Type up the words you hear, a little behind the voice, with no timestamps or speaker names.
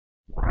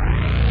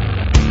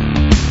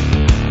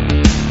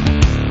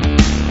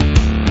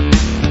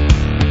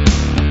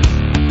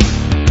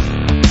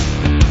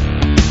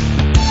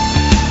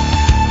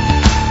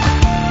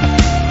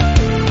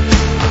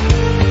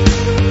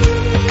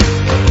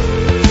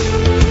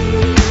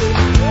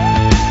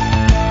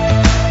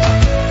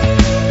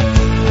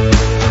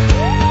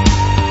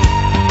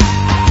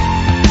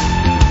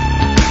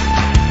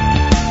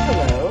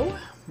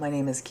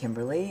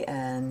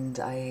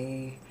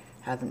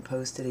haven't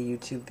posted a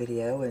YouTube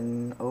video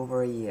in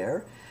over a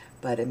year,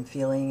 but I'm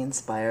feeling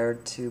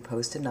inspired to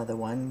post another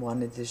one.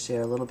 Wanted to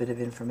share a little bit of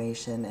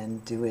information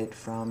and do it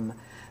from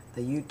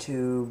the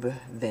YouTube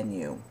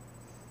venue.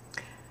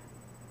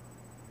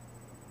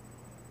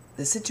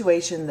 The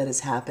situation that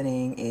is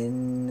happening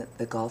in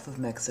the Gulf of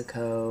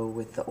Mexico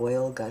with the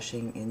oil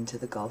gushing into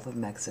the Gulf of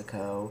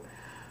Mexico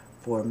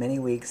for many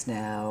weeks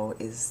now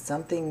is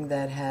something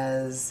that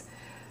has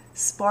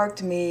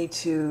sparked me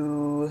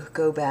to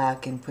go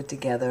back and put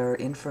together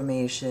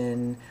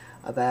information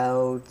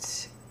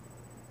about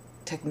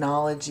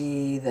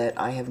technology that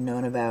I have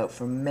known about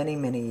for many,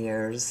 many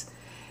years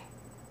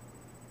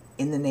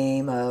in the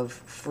name of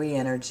free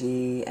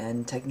energy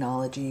and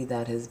technology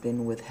that has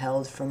been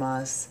withheld from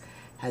us,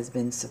 has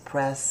been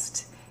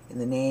suppressed in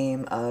the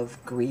name of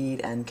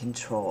greed and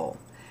control.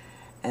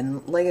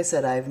 And like I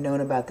said, I've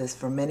known about this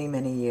for many,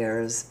 many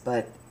years,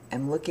 but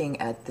I'm looking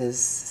at this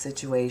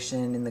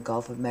situation in the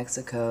Gulf of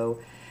Mexico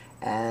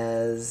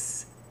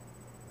as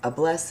a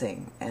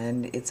blessing.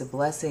 And it's a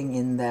blessing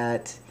in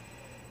that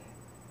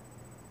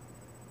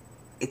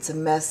it's a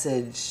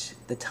message.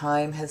 The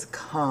time has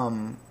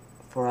come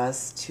for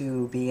us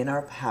to be in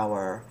our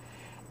power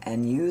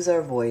and use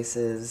our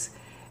voices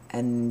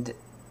and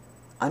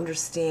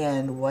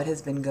understand what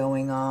has been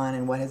going on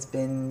and what has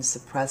been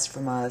suppressed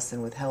from us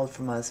and withheld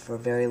from us for a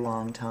very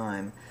long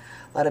time.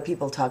 A lot of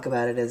people talk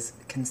about it as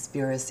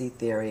conspiracy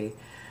theory,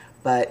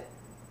 but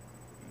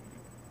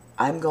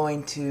I'm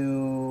going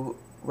to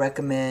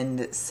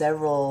recommend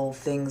several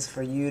things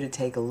for you to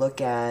take a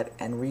look at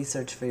and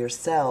research for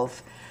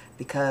yourself,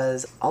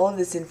 because all of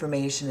this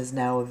information is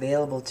now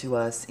available to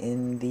us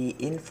in the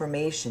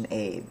information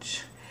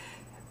age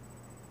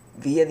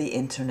via the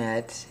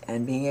internet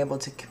and being able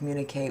to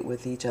communicate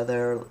with each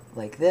other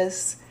like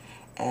this.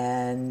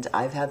 And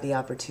I've had the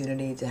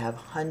opportunity to have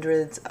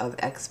hundreds of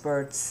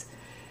experts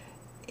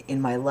in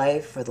my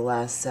life for the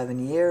last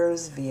 7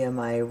 years via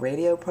my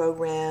radio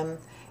program,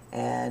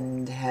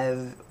 and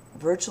have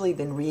virtually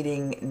been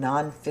reading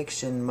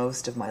nonfiction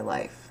most of my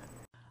life.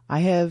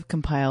 I have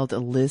compiled a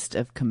list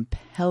of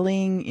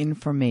compelling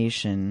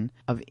information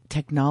of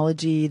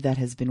technology that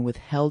has been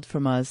withheld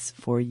from us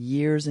for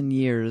years and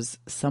years,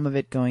 some of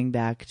it going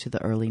back to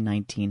the early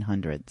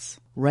 1900s.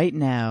 Right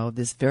now,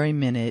 this very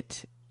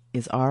minute,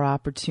 is our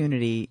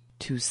opportunity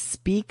to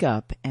speak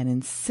up and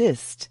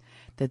insist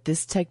that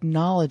this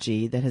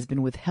technology that has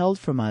been withheld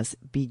from us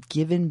be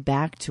given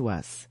back to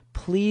us.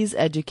 Please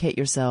educate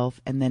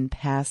yourself and then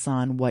pass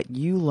on what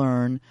you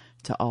learn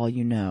to all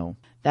you know.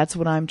 That's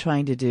what I'm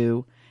trying to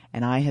do,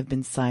 and I have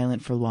been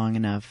silent for long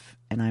enough,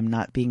 and I'm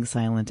not being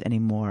silent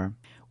anymore.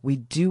 We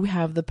do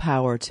have the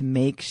power to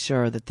make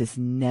sure that this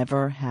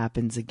never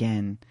happens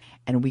again,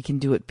 and we can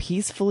do it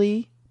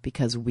peacefully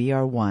because we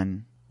are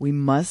one. We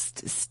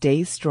must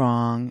stay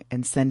strong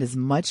and send as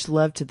much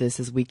love to this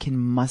as we can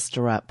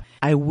muster up.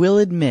 I will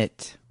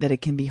admit that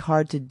it can be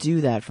hard to do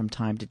that from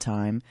time to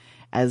time,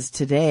 as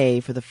today,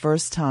 for the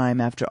first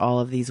time after all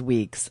of these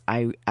weeks,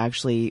 I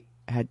actually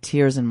had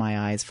tears in my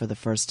eyes for the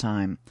first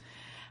time.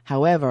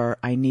 However,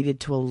 I needed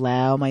to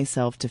allow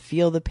myself to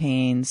feel the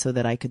pain so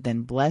that I could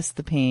then bless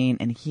the pain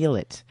and heal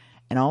it.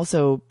 And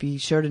also be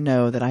sure to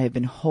know that I have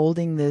been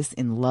holding this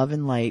in love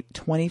and light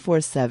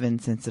 24/7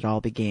 since it all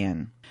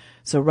began.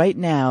 So right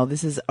now,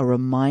 this is a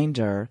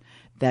reminder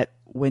that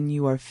when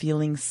you are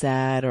feeling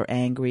sad or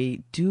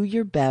angry, do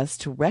your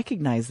best to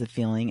recognize the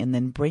feeling and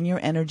then bring your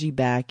energy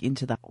back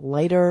into the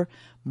lighter,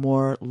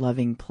 more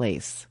loving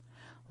place.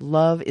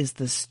 Love is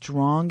the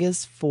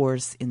strongest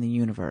force in the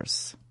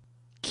universe.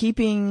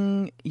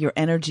 Keeping your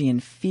energy in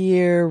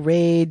fear,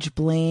 rage,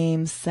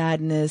 blame,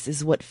 sadness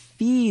is what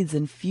feeds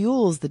and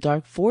fuels the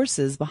dark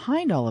forces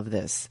behind all of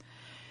this.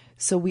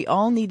 So we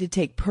all need to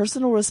take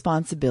personal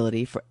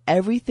responsibility for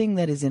everything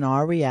that is in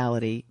our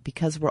reality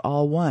because we're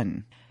all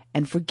one.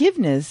 And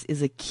forgiveness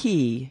is a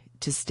key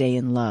to stay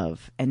in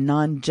love, and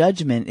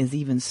non-judgment is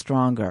even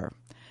stronger.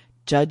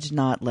 Judge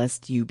not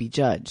lest you be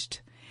judged.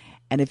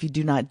 And if you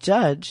do not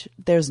judge,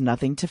 there's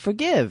nothing to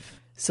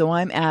forgive. So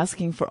I'm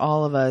asking for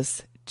all of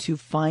us to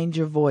find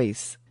your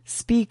voice,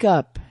 speak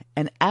up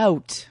and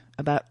out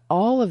about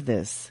all of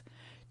this.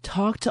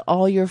 Talk to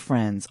all your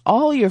friends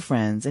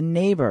and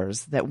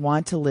neighbors that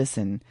want to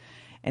listen.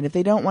 And if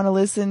they don't want to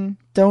listen,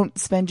 don't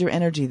spend your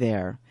energy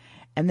there.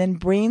 And then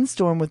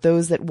brainstorm with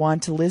those that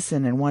want to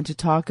listen and want to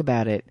talk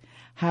about it,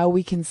 how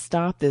we can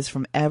stop this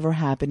from ever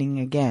happening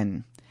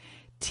again.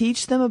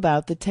 Teach them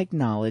about the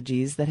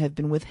technologies that have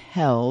been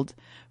withheld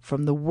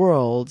from the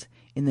world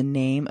in the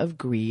name of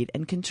greed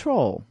and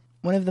control.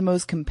 One of the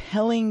most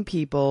compelling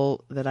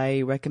people that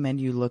I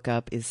recommend you look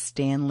up is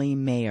Stanley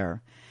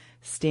Meyer.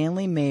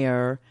 Stanley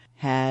Meyer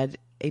had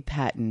a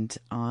patent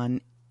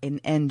on an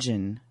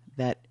engine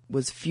that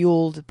was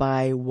fueled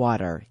by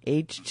water,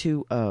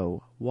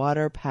 H2O,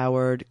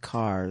 water-powered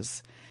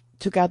cars.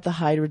 Took out the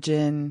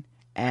hydrogen,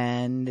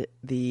 and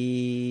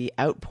the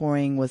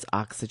outpouring was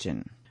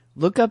oxygen.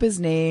 Look up his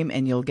name,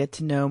 and you'll get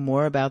to know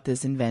more about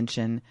this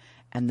invention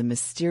and the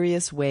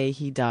mysterious way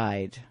he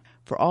died.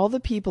 For all the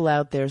people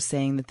out there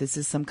saying that this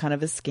is some kind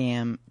of a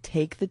scam,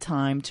 take the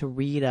time to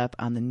read up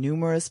on the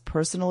numerous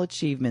personal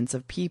achievements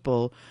of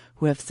people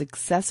who have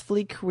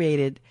successfully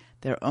created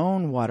their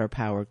own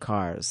water-powered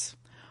cars.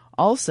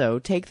 Also,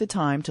 take the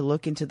time to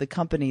look into the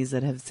companies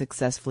that have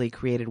successfully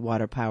created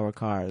water-powered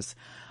cars.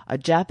 A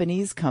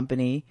Japanese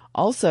company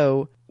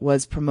also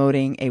was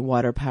promoting a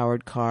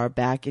water-powered car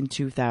back in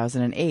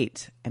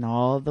 2008, and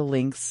all the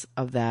links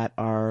of that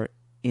are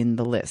in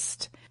the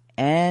list.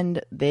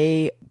 And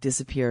they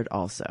disappeared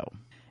also.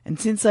 And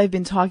since I've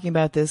been talking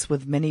about this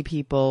with many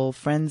people,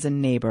 friends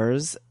and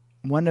neighbors,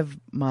 one of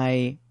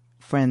my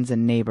friends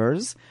and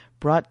neighbors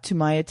brought to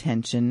my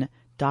attention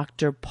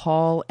Dr.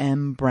 Paul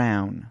M.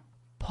 Brown.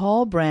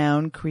 Paul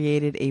Brown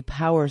created a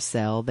power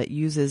cell that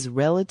uses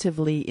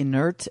relatively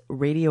inert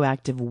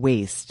radioactive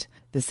waste,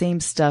 the same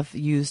stuff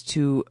used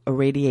to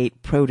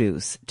irradiate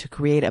produce, to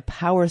create a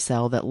power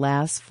cell that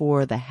lasts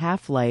for the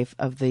half-life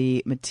of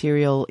the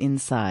material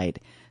inside,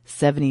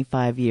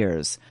 75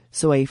 years.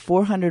 So a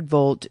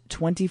 400-volt,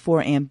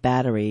 24-amp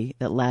battery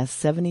that lasts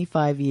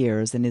 75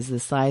 years and is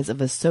the size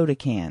of a soda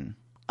can.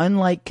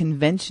 Unlike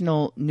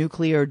conventional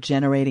nuclear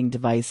generating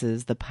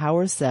devices, the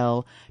power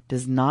cell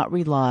does not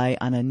rely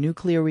on a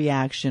nuclear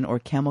reaction or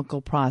chemical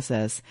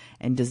process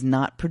and does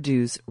not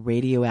produce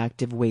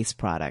radioactive waste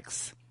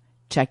products.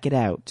 Check it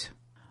out.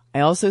 I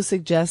also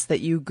suggest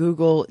that you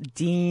Google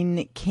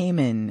Dean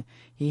Kamen.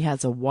 He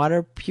has a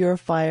water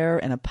purifier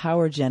and a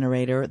power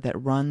generator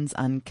that runs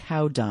on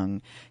cow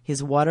dung.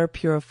 His water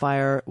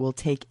purifier will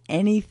take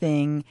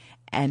anything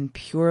and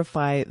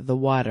purify the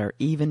water,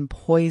 even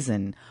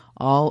poison.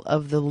 All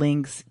of the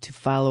links to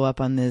follow up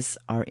on this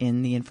are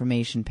in the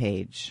information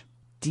page.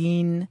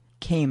 Dean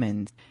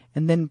Kamen.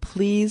 And then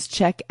please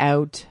check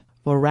out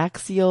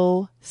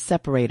Voraxial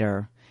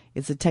Separator.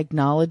 It's a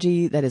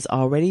technology that is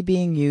already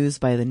being used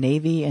by the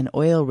Navy and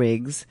oil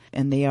rigs,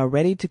 and they are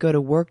ready to go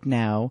to work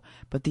now,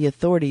 but the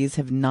authorities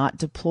have not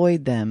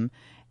deployed them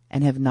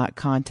and have not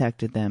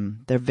contacted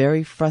them. They're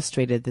very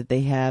frustrated that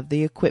they have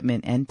the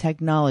equipment and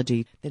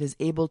technology that is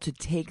able to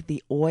take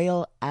the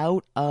oil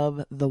out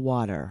of the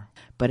water,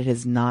 but it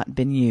has not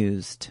been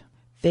used.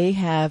 They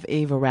have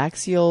a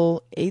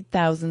Voraxial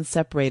 8000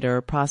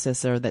 separator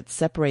processor that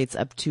separates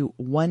up to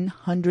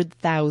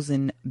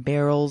 100,000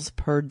 barrels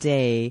per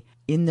day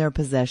in their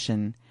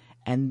possession,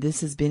 and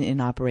this has been in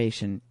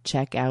operation.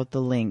 Check out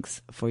the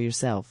links for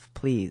yourself,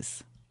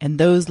 please. And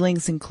those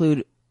links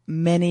include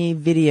many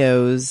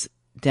videos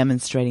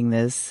demonstrating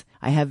this.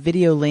 I have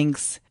video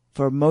links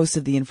for most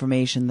of the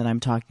information that I'm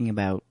talking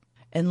about.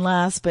 And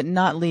last but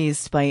not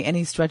least, by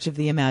any stretch of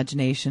the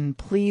imagination,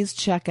 please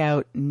check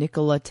out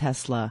Nikola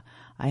Tesla.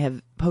 I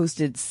have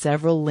posted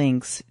several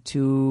links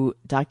to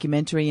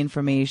documentary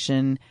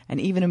information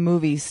and even a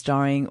movie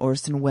starring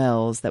Orson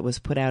Welles that was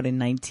put out in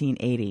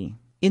 1980.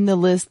 In the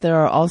list, there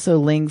are also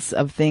links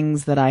of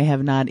things that I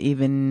have not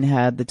even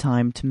had the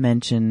time to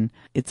mention.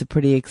 It's a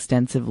pretty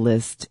extensive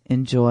list.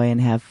 Enjoy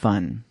and have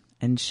fun.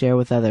 And share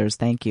with others.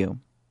 Thank you.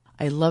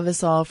 I love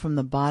us all from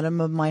the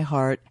bottom of my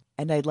heart,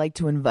 and I'd like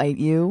to invite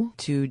you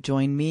to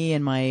join me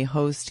and my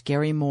host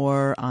Gary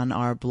Moore on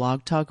our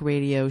Blog Talk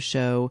Radio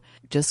show.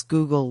 Just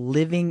Google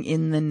Living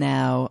in the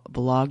Now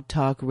Blog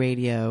Talk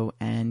Radio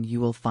and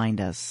you will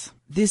find us.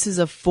 This is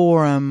a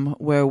forum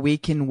where we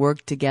can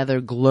work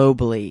together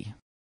globally.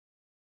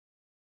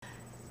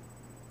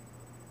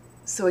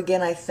 So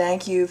again, I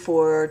thank you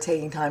for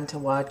taking time to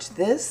watch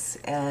this,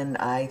 and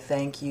I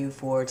thank you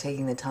for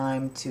taking the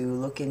time to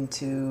look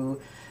into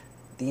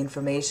the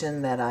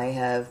information that I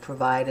have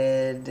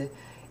provided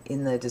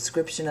in the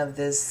description of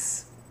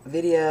this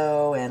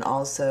video and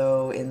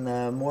also in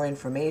the more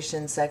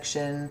information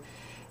section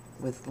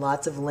with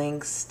lots of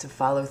links to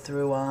follow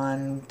through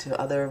on, to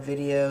other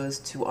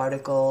videos, to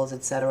articles,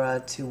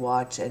 etc., to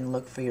watch and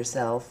look for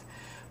yourself.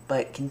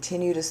 But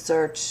continue to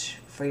search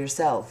for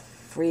yourself,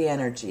 free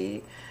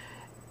energy,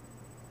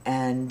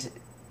 and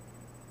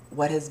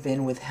what has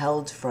been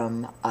withheld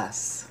from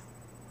us.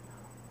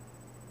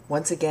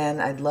 Once again,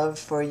 I'd love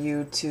for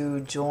you to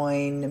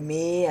join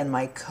me and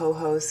my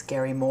co-host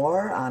Gary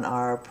Moore on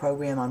our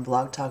program on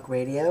Blog Talk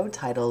Radio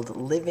titled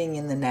Living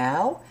in the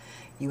Now.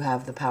 You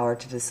have the power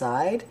to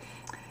decide.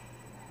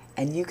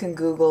 And you can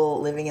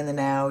Google Living in the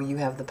Now, you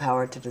have the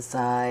power to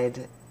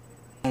decide,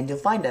 and you'll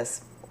find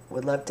us.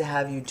 We'd love to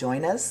have you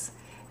join us.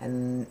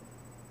 And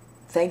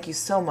thank you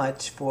so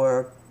much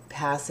for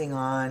passing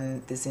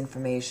on this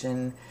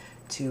information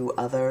to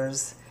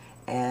others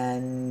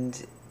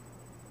and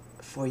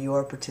for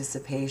your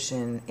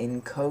participation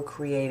in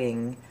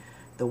co-creating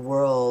the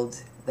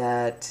world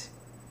that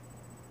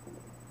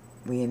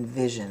we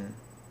envision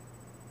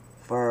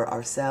for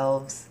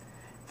ourselves,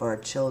 for our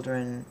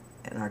children,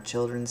 and our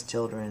children's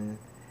children,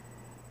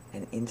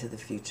 and into the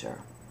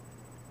future.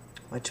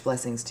 Much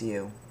blessings to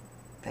you.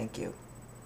 Thank you.